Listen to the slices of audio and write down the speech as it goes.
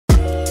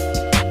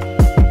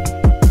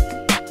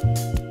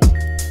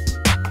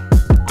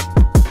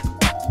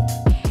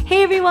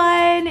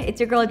everyone,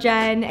 it's your girl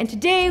Jen, and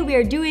today we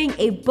are doing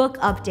a book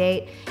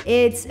update.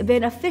 It's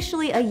been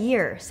officially a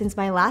year since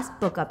my last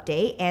book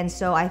update, and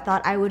so I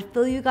thought I would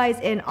fill you guys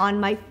in on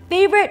my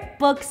favorite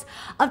books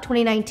of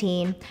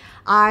 2019.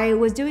 I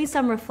was doing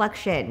some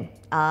reflection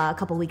a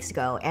couple weeks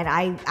ago, and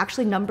I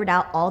actually numbered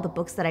out all the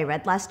books that I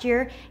read last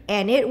year,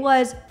 and it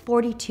was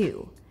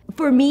 42.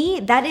 For me,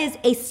 that is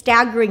a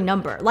staggering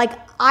number. Like,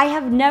 I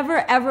have never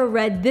ever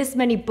read this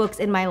many books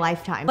in my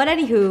lifetime. But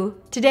anywho,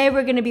 today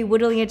we're gonna be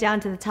whittling it down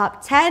to the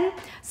top 10,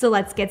 so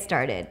let's get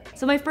started.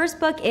 So my first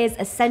book is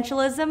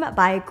Essentialism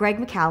by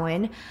Greg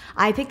McKeown.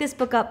 I picked this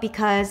book up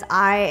because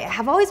I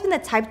have always been the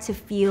type to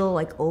feel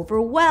like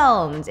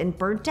overwhelmed and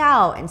burnt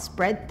out and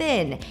spread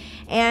thin.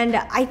 And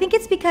I think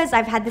it's because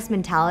I've had this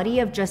mentality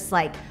of just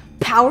like,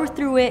 power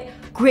through it,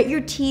 grit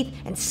your teeth,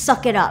 and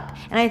suck it up.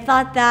 And I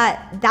thought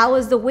that that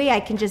was the way I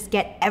can just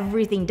get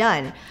everything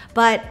done.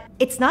 But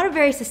it's not a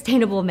very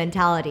sustainable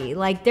mentality.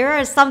 Like, there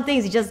are some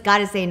things you just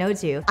gotta say no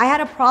to. I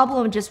had a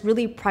problem just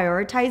really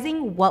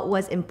prioritizing what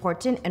was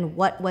important and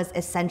what was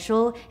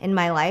essential in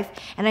my life.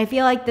 And I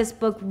feel like this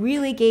book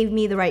really gave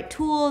me the right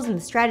tools and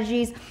the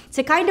strategies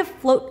to kind of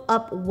float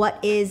up what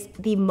is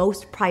the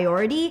most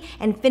priority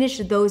and finish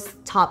those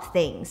top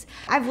things.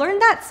 I've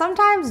learned that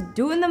sometimes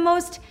doing the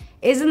most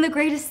isn't the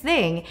greatest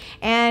thing,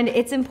 and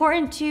it's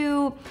important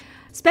to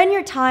spend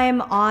your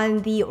time on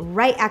the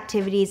right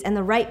activities and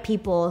the right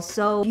people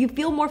so you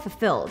feel more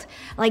fulfilled.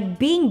 Like,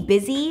 being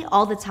busy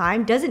all the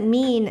time doesn't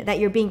mean that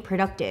you're being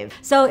productive.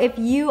 So if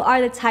you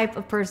are the type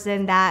of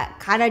person that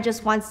kind of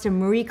just wants to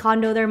Marie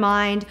Kondo their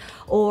mind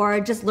or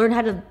just learn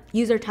how to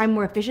use their time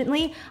more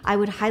efficiently, I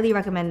would highly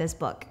recommend this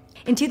book.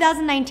 In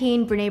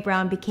 2019, Brené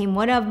Brown became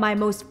one of my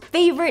most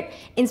favorite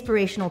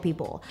inspirational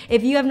people.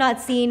 If you have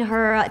not seen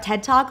her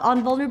TED Talk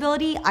on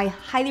vulnerability, I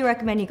highly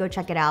recommend you go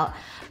check it out.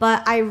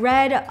 But I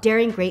read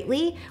Daring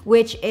Greatly,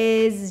 which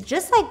is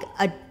just like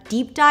a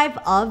deep dive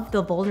of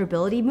the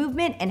vulnerability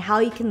movement and how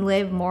you can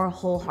live more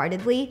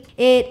wholeheartedly.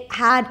 It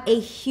had a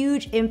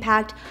huge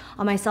impact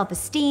on my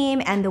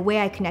self-esteem and the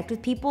way I connect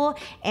with people,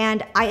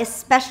 and I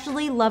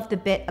especially love the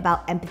bit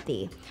about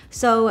empathy.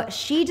 So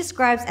she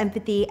describes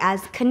empathy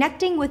as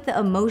connecting with the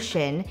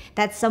emotion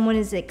that someone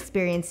is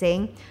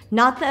experiencing,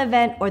 not the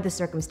event or the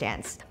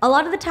circumstance. A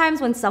lot of the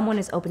times when someone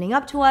is opening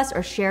up to us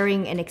or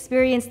sharing an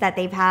experience that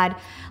they've had,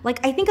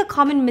 like, I think a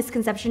common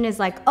misconception is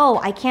like, oh,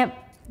 I can't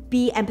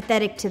be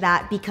empathetic to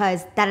that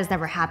because that has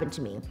never happened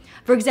to me.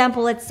 For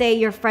example, let's say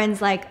your friend's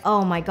like,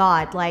 oh my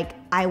God, like,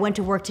 I went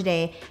to work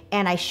today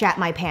and I shat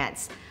my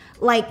pants.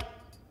 Like,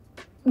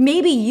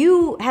 maybe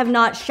you have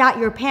not shat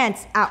your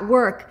pants at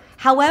work.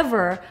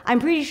 However, I'm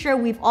pretty sure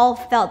we've all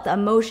felt the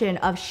emotion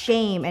of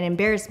shame and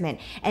embarrassment,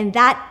 and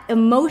that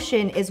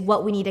emotion is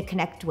what we need to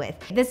connect with.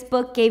 This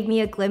book gave me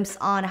a glimpse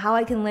on how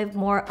I can live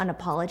more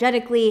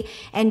unapologetically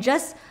and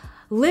just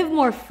live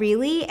more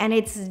freely, and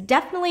it's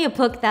definitely a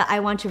book that I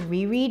want to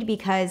reread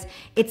because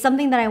it's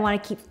something that I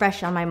want to keep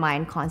fresh on my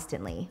mind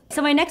constantly.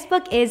 So my next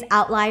book is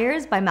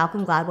Outliers by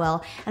Malcolm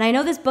Gladwell, and I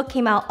know this book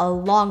came out a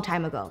long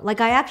time ago.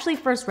 Like, I actually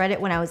first read it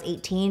when I was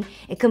 18.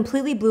 It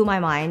completely blew my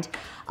mind,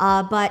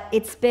 but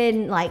it's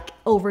been like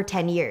over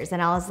 10 years,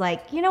 and I was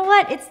like, you know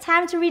what? It's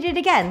time to read it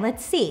again.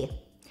 Let's see.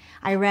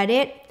 I read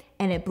it,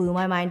 and it blew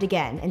my mind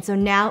again. And so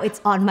now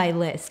it's on my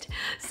list.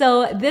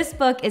 So this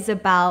book is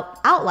about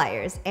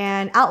outliers,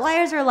 and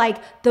outliers are like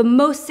the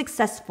most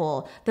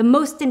successful, the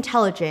most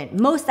intelligent,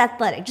 most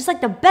athletic, just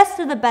like the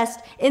best of the best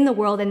in the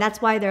world, and that's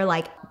why they're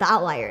like the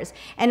outliers.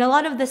 And a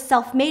lot of the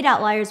self-made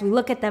outliers, we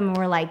look at them and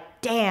we're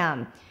like,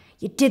 damn,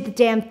 you did the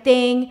damn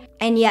thing.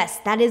 And yes,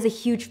 that is a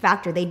huge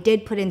factor. They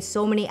did put in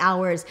so many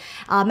hours.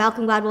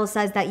 Malcolm Gladwell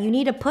says that you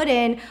need to put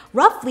in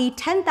roughly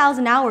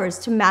 10,000 hours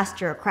to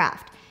master a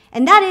craft.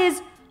 And that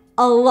is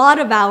a lot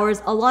of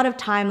hours, a lot of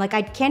time. Like,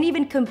 I can't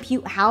even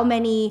compute how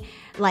many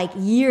like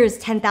years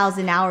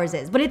 10,000 hours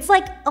is, but it's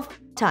like a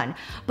ton.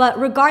 But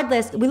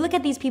regardless, we look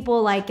at these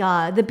people like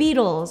the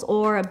Beatles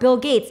or Bill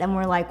Gates and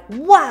we're like,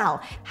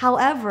 wow.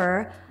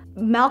 However,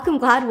 Malcolm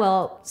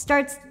Gladwell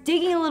starts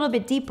digging a little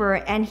bit deeper,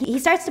 and he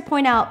starts to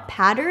point out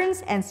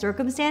patterns and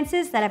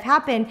circumstances that have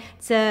happened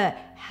to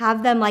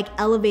have them like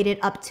elevated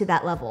up to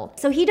that level.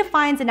 So he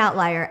defines an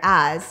outlier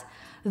as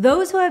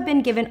those who have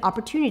been given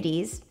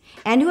opportunities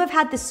and who have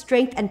had the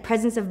strength and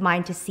presence of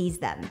mind to seize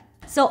them.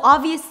 So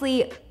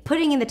obviously,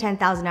 putting in the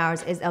 10,000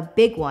 hours is a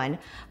big one,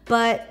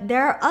 but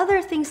there are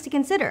other things to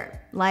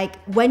consider,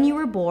 like when you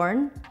were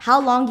born,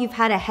 how long you've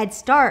had a head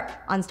start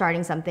on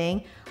starting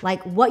something,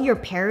 like what your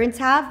parents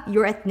have,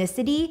 your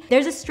ethnicity.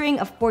 There's a string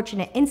of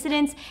fortunate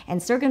incidents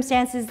and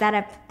circumstances that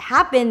have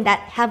happened that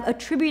have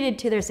attributed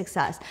to their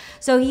success.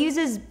 So he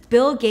uses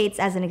Bill Gates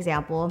as an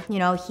example. You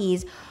know,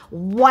 he's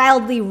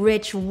wildly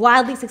rich,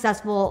 wildly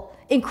successful,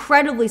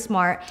 incredibly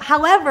smart.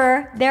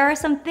 However, there are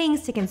some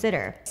things to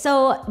consider.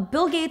 So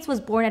Bill Gates was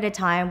born at a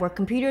time where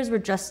computers were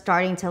just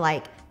starting to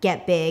like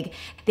get big.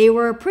 They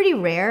were pretty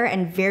rare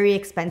and very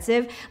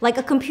expensive. Like,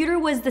 a computer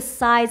was the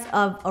size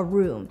of a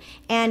room,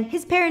 and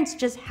his parents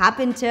just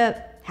happened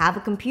to have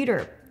a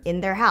computer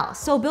in their house.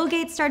 So Bill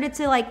Gates started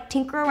to like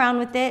tinker around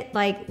with it,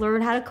 like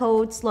learn how to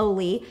code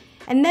slowly.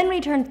 And then when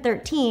he turned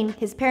 13,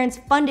 his parents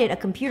funded a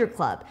computer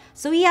club.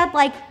 So he had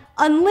like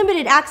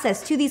unlimited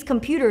access to these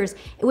computers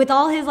with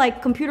all his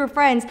like computer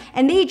friends,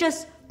 and they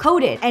just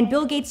coded. And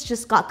Bill Gates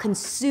just got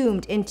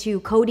consumed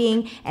into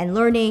coding and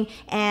learning,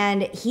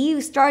 and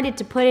he started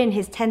to put in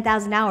his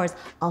 10,000 hours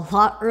a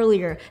lot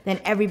earlier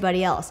than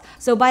everybody else.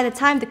 So by the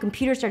time the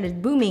computer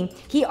started booming,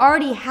 he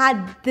already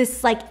had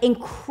this like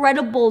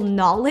incredible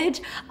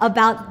knowledge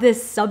about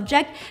this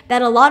subject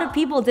that a lot of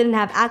people didn't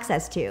have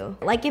access to.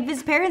 Like if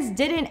his parents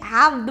didn't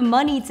have the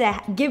money to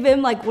give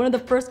him like one of the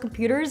first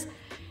computers,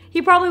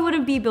 he probably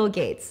wouldn't be Bill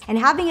Gates. And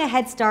having a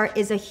head start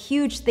is a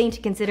huge thing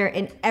to consider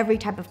in every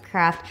type of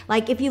craft.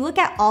 Like if you look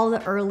at all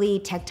the early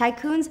tech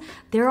tycoons,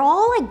 they're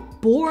all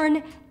like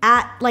born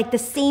at like the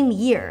same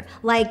year.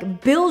 Like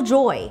Bill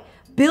Joy,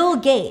 Bill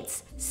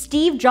Gates,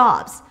 Steve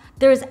Jobs.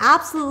 There's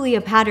absolutely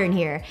a pattern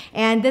here.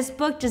 And this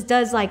book just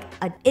does like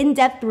an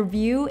in-depth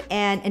review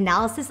and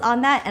analysis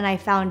on that, and I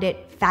found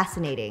it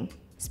fascinating.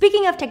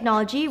 Speaking of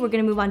technology, we're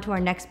gonna move on to our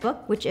next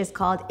book, which is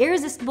called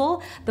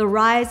Irresistible: The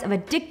Rise of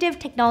Addictive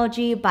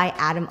Technology by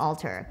Adam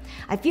Alter.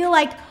 I feel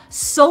like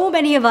so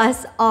many of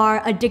us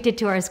are addicted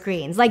to our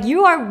screens. Like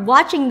you are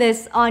watching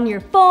this on your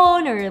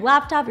phone or your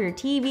laptop or your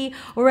TV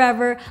or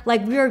wherever,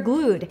 like we are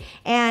glued.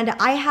 And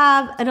I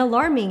have an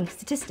alarming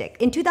statistic.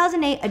 In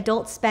 2008,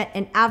 adults spent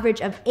an average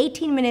of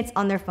 18 minutes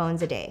on their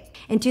phones a day.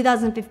 In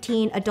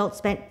 2015, adults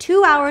spent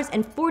 2 hours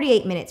and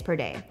 48 minutes per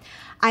day.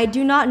 I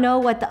do not know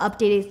what the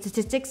updated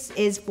statistics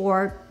is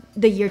for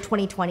the year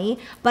 2020,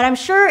 but I'm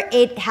sure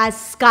it has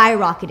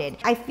skyrocketed.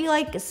 I feel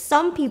like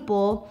some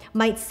people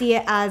might see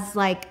it as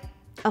like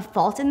a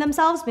fault in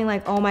themselves, being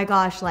like, oh my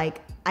gosh,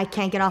 like I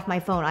can't get off my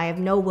phone. I have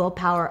no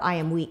willpower. I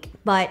am weak.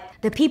 But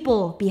the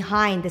people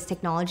behind this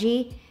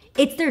technology,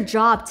 it's their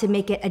job to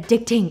make it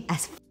addicting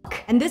as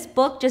fuck. And this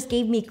book just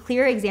gave me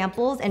clear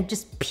examples and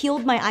just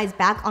peeled my eyes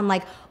back on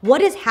like what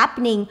is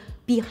happening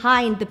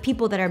behind the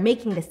people that are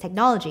making this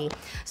technology.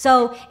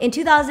 So in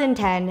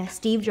 2010,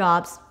 Steve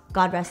Jobs,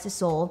 God rest his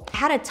soul,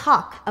 had a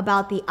talk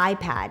about the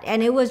iPad.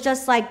 And it was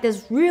just like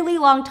this really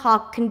long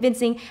talk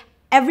convincing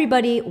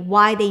everybody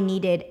why they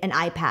needed an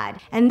iPad.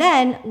 And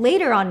then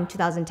later on in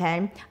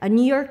 2010, a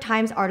New York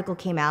Times article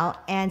came out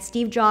and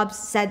Steve Jobs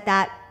said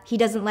that he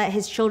doesn't let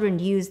his children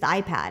use the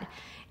iPad.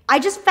 I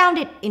just found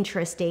it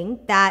interesting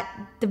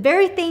that the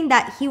very thing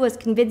that he was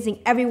convincing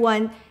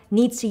everyone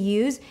needs to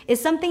use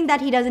is something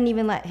that he doesn't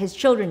even let his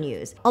children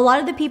use. A lot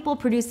of the people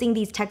producing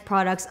these tech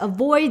products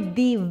avoid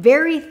the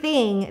very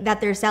thing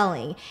that they're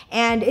selling,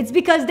 and it's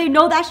because they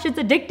know that shit's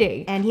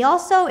addicting. And he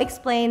also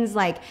explains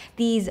like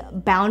these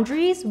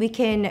boundaries we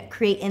can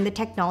create in the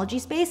technology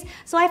space,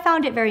 so I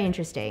found it very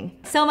interesting.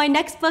 So my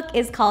next book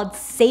is called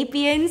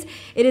Sapiens.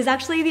 It is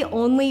actually the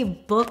only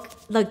book,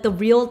 like the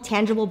real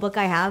tangible book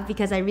I have,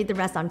 because I read the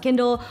rest on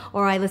Kindle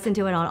or I listen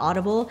to it on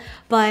Audible.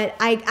 But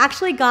I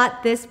actually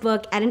got this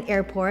book at an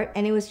airport,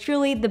 and it was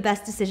truly the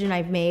best decision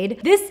I've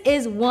made. This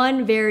is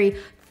one very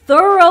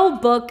thorough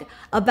book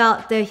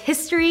about the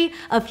history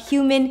of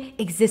human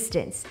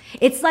existence.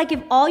 It's like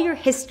if all your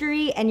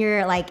history and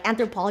your like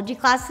anthropology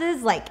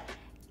classes like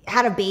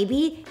had a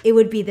baby, it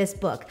would be this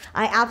book.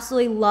 I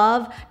absolutely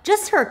love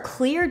just her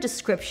clear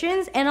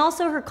descriptions and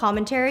also her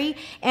commentary,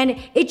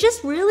 and it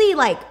just really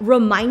like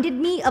reminded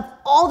me of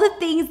all the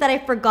things that I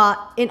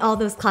forgot in all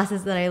those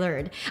classes that I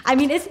learned. I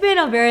mean, it's been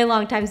a very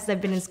long time since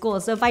I've been in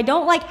school, so if I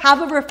don't like have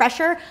a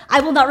refresher,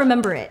 I will not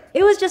remember it.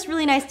 It was just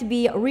really nice to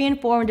be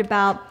reinformed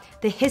about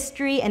the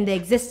history and the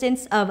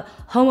existence of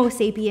Homo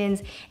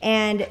sapiens,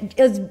 and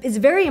it's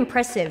very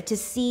impressive to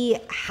see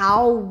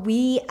how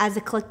we as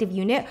a collective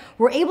unit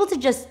were able to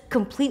just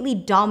completely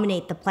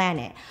dominate the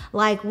planet.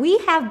 Like, we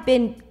have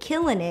been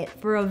killing it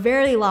for a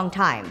very long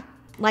time.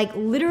 Like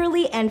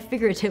literally and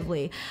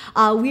figuratively.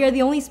 We are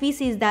the only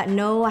species that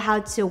know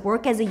how to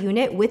work as a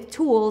unit with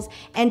tools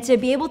and to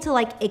be able to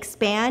like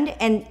expand,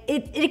 and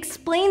it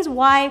explains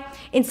why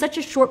in such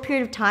a short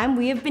period of time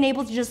we have been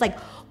able to just like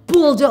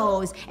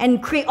bulldoze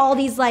and create all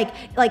these like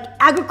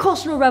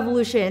agricultural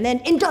revolution and then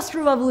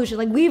industrial revolution.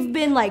 Like, we've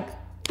been like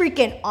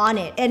freaking on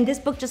it, and this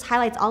book just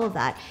highlights all of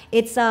that.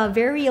 It's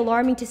very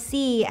alarming to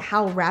see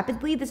how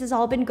rapidly this has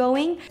all been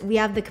going. We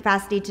have the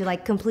capacity to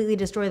like completely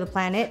destroy the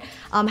planet.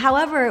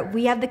 However,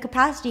 we have the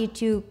capacity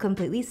to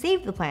completely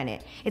save the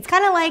planet. It's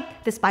kind of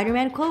like the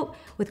Spider-Man quote,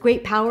 with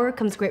great power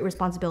comes great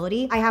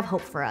responsibility. I have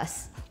hope for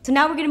us. So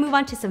now we're gonna move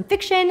on to some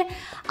fiction.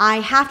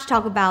 I have to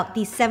talk about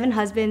The 7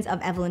 Husbands of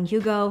Evelyn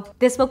Hugo.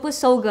 This book was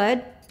so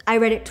good, I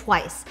read it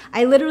twice.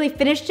 I literally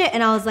finished it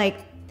and I was like,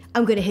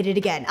 I'm gonna hit it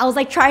again. I was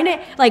like trying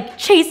to like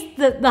chase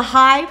the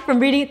high from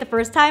reading it the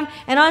first time.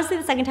 And honestly,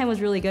 the second time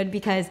was really good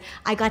because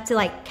I got to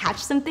like catch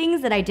some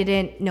things that I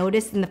didn't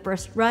notice in the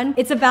first run.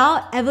 It's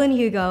about Evelyn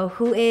Hugo,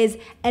 who is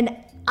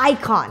an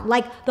icon,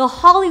 like the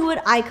Hollywood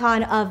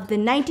icon of the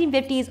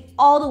 1950s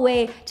all the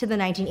way to the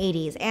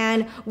 1980s.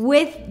 And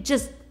with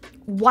just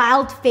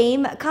wild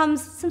fame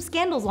comes some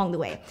scandals along the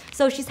way.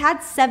 So she's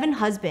had 7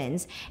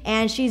 husbands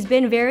and she's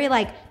been very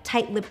like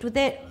tight-lipped with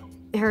it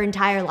her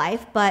entire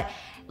life. But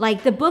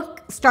like the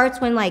book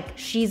starts when like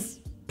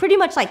she's pretty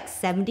much like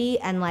 70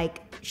 and like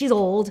she's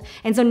old.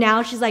 And so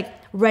now she's like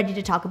ready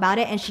to talk about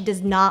it and she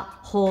does not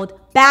hold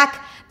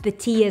back. The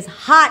tea is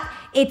hot.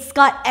 It's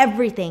got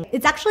everything.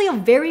 It's actually a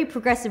very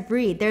progressive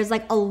read. There's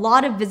like a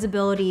lot of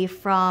visibility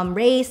from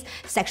race,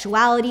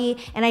 sexuality,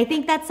 and I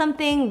think that's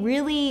something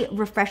really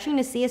refreshing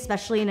to see,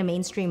 especially in a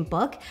mainstream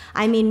book.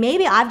 I mean,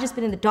 maybe I've just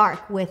been in the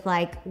dark with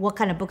like what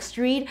kind of books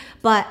to read,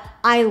 but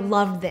I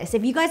love this.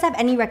 If you guys have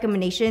any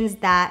recommendations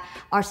that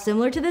are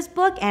similar to this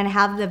book and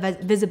have the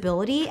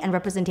visibility and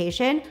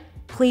representation,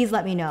 please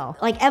let me know.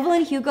 Like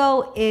Evelyn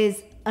Hugo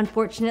is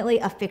unfortunately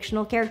a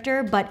fictional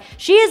character, but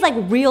she is like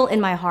real in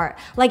my heart.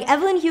 Like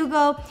Evelyn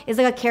Hugo is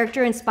like a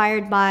character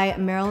inspired by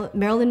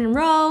Marilyn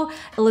Monroe,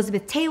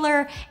 Elizabeth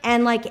Taylor,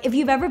 and like if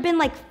you've ever been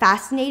like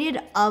fascinated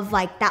of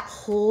like that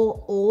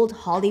whole old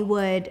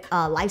Hollywood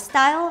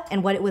lifestyle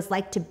and what it was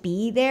like to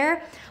be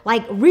there,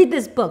 like read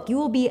this book. You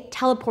will be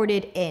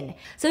teleported in.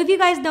 So if you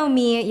guys know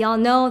me, y'all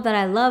know that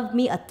I love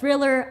me a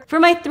thriller. For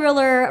my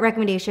thriller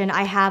recommendation,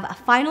 I have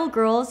Final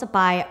Girls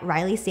by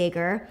Riley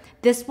Sager.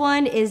 This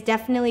one is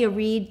definitely a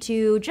read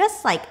to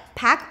just like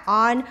pack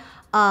on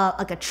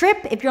like a trip.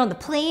 If you're on the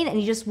plane and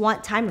you just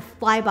want time to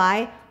fly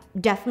by,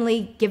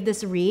 definitely give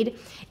this a read.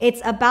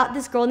 It's about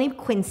this girl named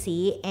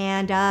Quincy,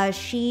 and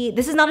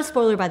this is not a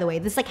spoiler by the way,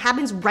 this like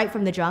happens right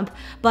from the jump,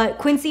 but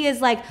Quincy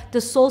is like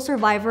the sole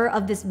survivor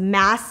of this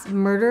mass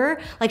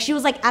murder. Like she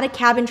was like at a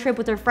cabin trip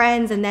with her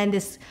friends and then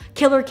this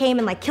killer came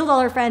and like killed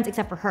all her friends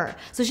except for her.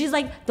 So she's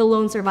like the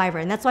lone survivor,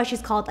 and that's why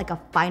she's called like a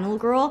final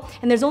girl.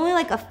 And there's only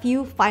like a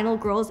few final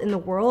girls in the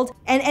world,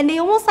 and they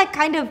almost like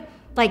kind of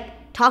like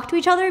talk to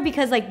each other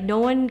because like no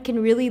one can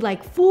really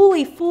like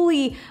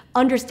fully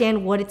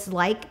understand what it's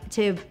like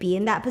to be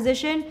in that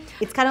position.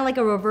 It's kind of like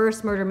a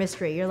reverse murder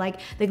mystery. You're like,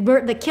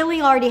 the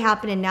killing already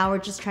happened and now we're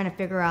just trying to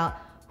figure out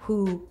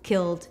who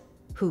killed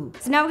who.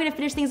 So now we're gonna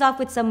finish things off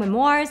with some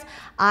memoirs.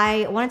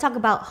 I wanna talk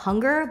about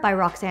Hunger by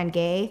Roxane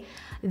Gay.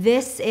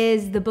 This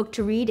is the book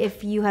to read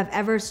if you have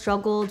ever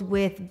struggled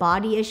with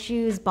body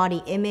issues,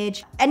 body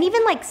image, and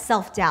even like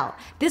self-doubt.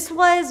 This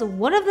was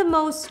one of the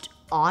most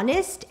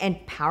honest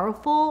and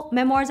powerful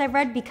memoirs I've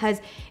read because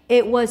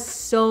it was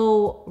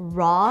so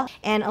raw,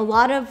 and a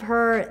lot of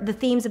the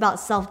themes about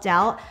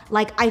self-doubt,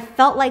 like I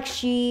felt like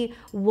she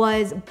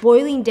was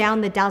boiling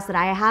down the doubts that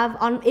I have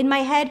in my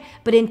head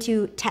but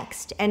into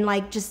text and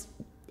like just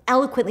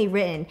eloquently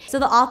written. So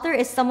the author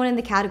is someone in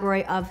the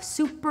category of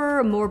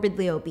super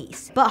morbidly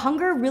obese. But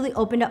Hunger really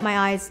opened up my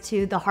eyes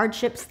to the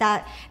hardships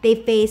that they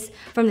face,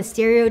 from the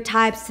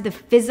stereotypes to the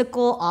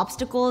physical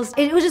obstacles.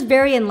 It was just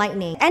very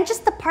enlightening. And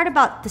just the part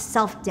about the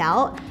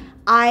self-doubt,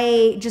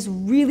 I just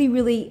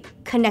really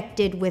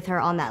connected with her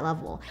on that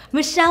level.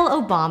 Michelle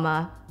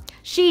Obama.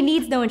 She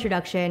needs no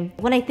introduction.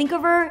 When I think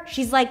of her,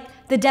 she's like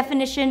the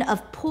definition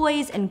of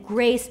poise and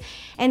grace.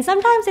 And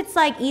sometimes it's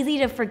like easy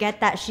to forget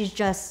that she's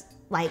just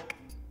like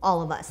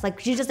all of us. Like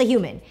she's just a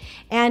human.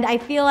 And I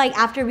feel like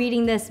after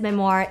reading this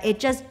memoir, it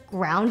just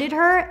grounded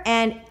her,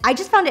 and I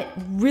just found it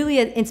really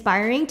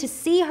inspiring to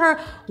see her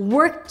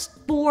work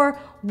for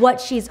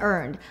what she's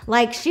earned.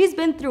 Like she's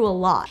been through a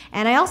lot.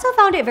 And I also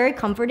found it very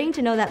comforting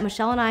to know that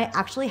Michelle and I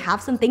actually have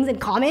some things in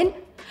common.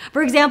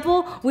 For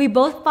example, we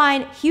both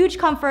find huge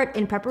comfort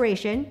in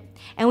preparation,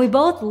 and we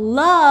both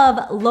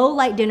love low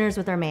light dinners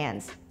with our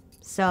mans.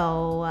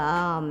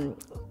 So,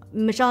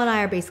 Michelle and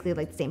I are basically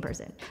like the same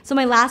person. So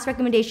my last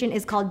recommendation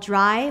is called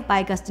Dry by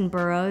Augustin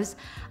Burroughs.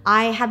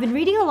 I have been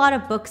reading a lot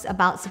of books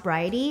about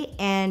sobriety,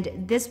 and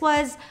this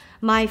was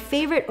my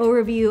favorite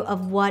overview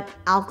of what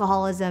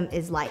alcoholism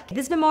is like.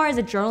 This memoir is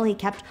a journal he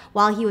kept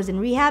while he was in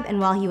rehab and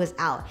while he was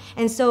out.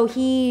 And so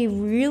he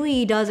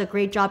really does a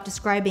great job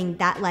describing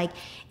that like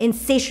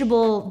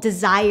insatiable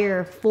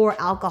desire for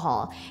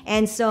alcohol.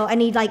 And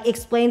he like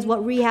explains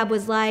what rehab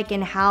was like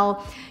and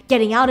how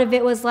getting out of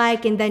it was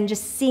like, and then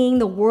just seeing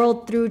the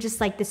world through just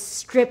like this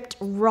stripped,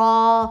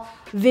 raw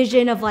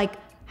vision of like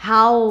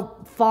how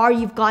far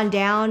you've gone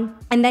down,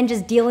 and then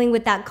just dealing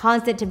with that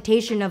constant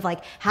temptation of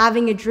like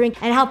having a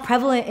drink and how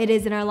prevalent it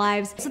is in our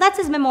lives. So that's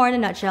his memoir in a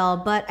nutshell.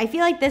 But I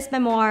feel like this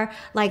memoir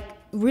like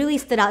really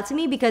stood out to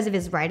me because of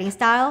his writing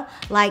style.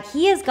 Like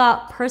he has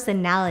got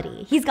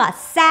personality, he's got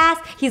sass,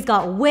 he's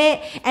got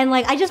wit, and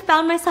like I just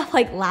found myself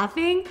like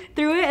laughing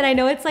through it. And I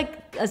know it's like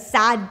a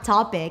sad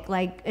topic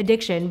like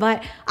addiction,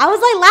 but I was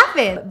like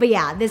laughing. But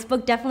yeah, this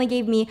book definitely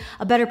gave me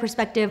a better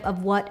perspective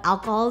of what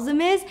alcoholism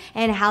is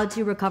and how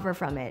to recover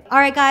from it. All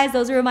right guys,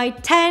 those were my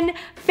 10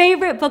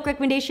 favorite book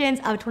recommendations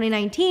of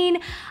 2019.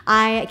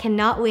 I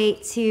cannot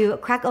wait to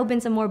crack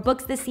open some more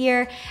books this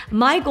year.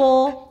 My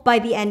goal by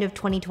the end of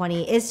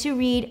 2020 is to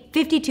read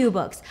 52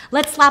 books.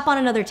 Let's slap on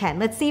another 10.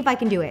 Let's see if I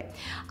can do it.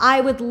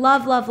 I would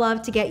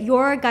love to get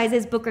your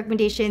guys' book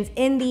recommendations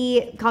in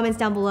the comments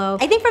down below.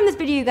 I think from this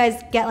video you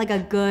guys get like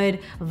a good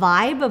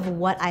vibe of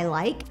what I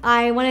like.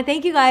 I want to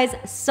thank you guys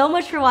so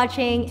much for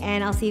watching,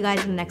 and I'll see you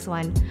guys in the next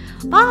one.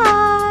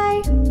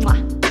 Bye!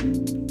 Mwah.